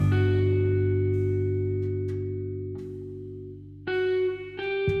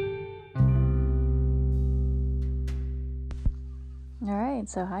right,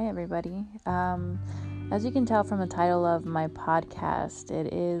 so hi everybody. As you can tell from the title of my podcast,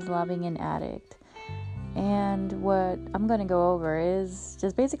 it is Loving an Addict. And what I'm going to go over is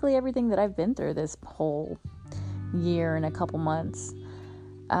just basically everything that I've been through this whole year and a couple months.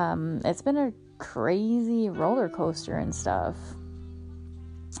 It's been a crazy roller coaster and stuff.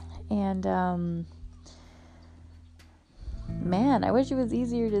 And, man, I wish it was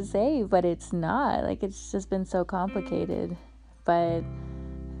easier to say, but it's not. Like, it's just been so complicated. But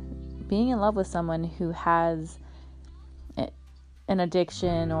being in love with someone who has an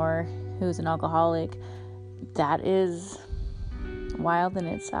addiction or who's an alcoholic, that is wild in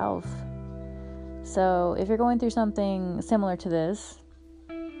itself. So if you're going through something similar to this,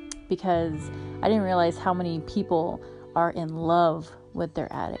 because I didn't realize how many people are in love with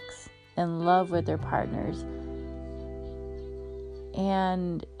their addicts, in love with their partners,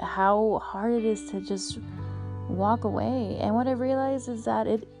 and how hard it is to just walk away. And what I've realized is that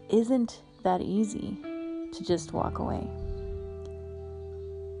it isn't that easy to just walk away.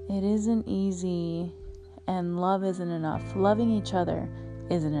 It isn't easy, and love isn't enough. Loving each other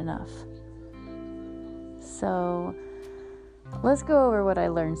isn't enough. So let's go over what I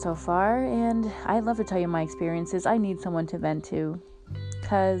learned so far, and I'd love to tell you my experiences. I need someone to vent to,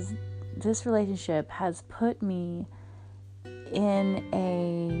 because this relationship has put me in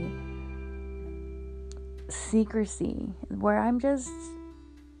a secrecy where I'm just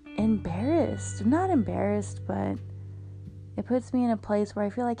embarrassed. Not embarrassed, but it puts me in a place where I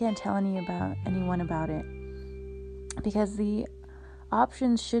feel I can't tell anyone about it, because the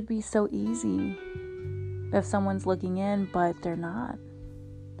options should be so easy if someone's looking in, but they're not.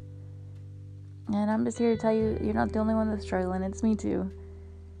 And I'm just here to tell you, you're not the only one that's struggling. It's me too.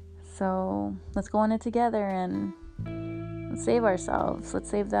 So let's go on it together and let's save ourselves. Let's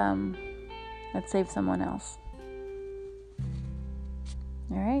save them. Let's save someone else.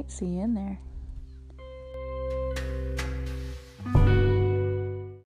 All right, see you in there.